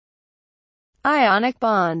Ionic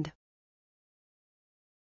bond.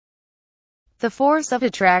 The force of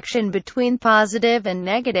attraction between positive and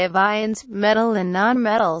negative ions, metal and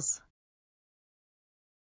nonmetals.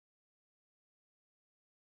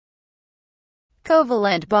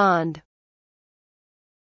 Covalent bond.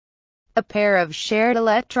 A pair of shared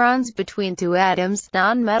electrons between two atoms,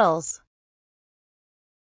 nonmetals.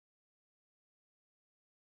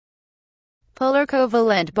 Polar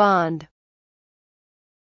covalent bond.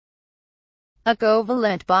 A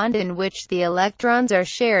covalent bond in which the electrons are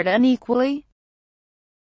shared unequally.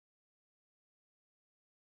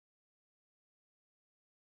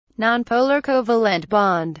 Nonpolar covalent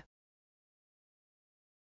bond.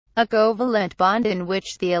 A covalent bond in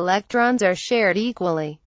which the electrons are shared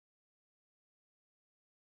equally.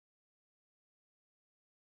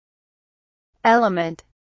 Element.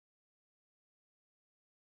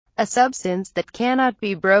 A substance that cannot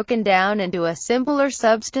be broken down into a simpler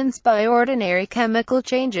substance by ordinary chemical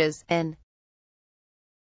changes, and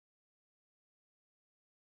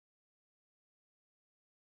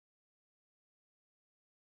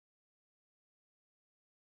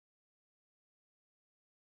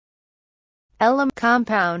element.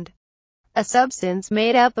 Compound. A substance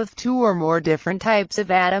made up of two or more different types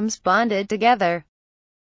of atoms bonded together.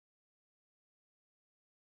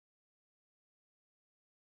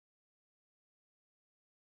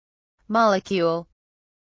 Molecule.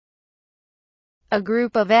 A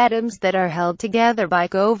group of atoms that are held together by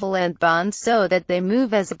covalent bonds so that they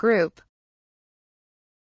move as a group.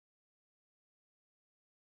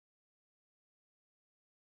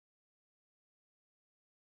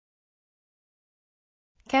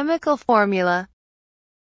 Chemical formula.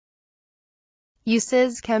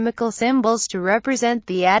 Uses chemical symbols to represent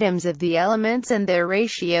the atoms of the elements and their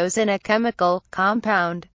ratios in a chemical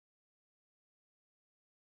compound.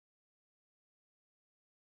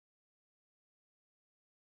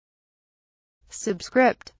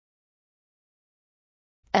 Subscript.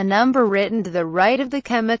 A number written to the right of the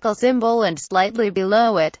chemical symbol and slightly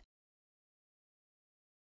below it.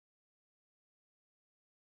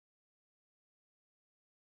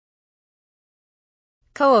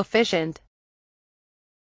 Coefficient.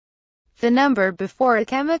 The number before a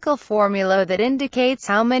chemical formula that indicates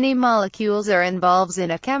how many molecules are involved in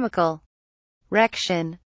a chemical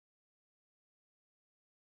reaction.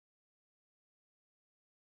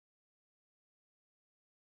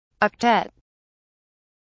 Octet.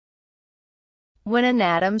 When an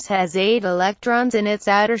atom has 8 electrons in its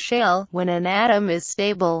outer shell, when an atom is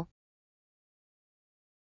stable.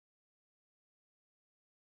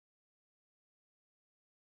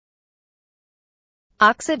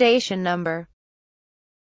 Oxidation number.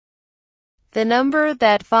 The number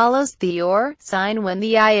that follows the or sign when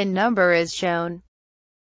the ion number is shown.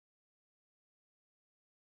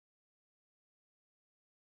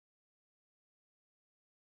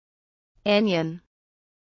 Anion.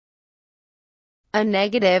 A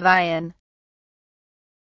negative ion.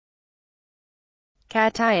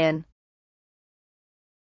 Cation.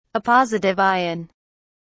 A positive ion.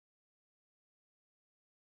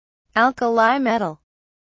 Alkali metal.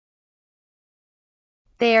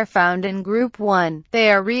 They are found in group 1.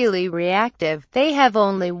 They are really reactive. They have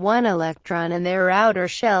only one electron in their outer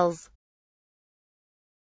shells.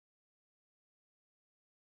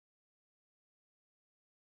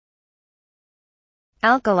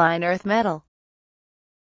 Alkaline earth metal.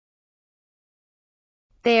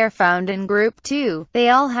 They are found in group 2. They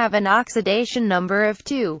all have an oxidation number of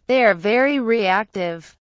 2. They are very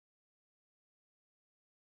reactive.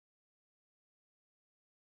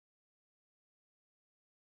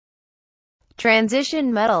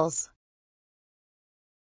 Transition metals.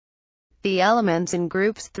 The elements in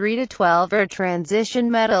groups 3 to 12 are transition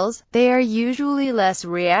metals. They are usually less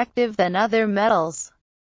reactive than other metals.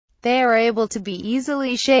 They are able to be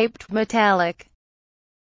easily shaped metallic.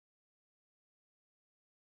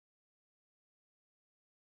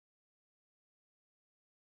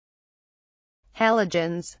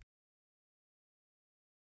 Halogens.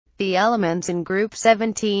 The elements in group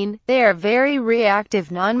 17, they are very reactive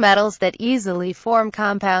nonmetals that easily form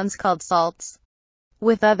compounds called salts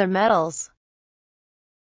with other metals.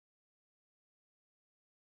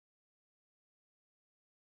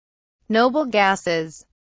 Noble gases.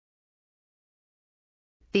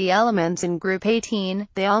 The elements in group 18,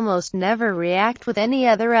 they almost never react with any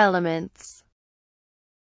other elements.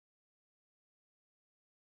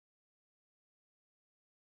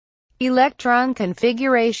 Electron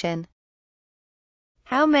configuration.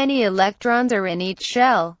 How many electrons are in each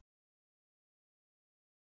shell?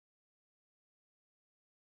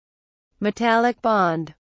 Metallic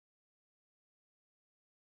bond.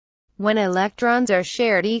 when electrons are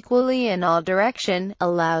shared equally in all directions,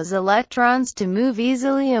 allows electrons to move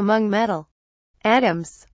easily among metal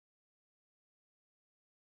atoms.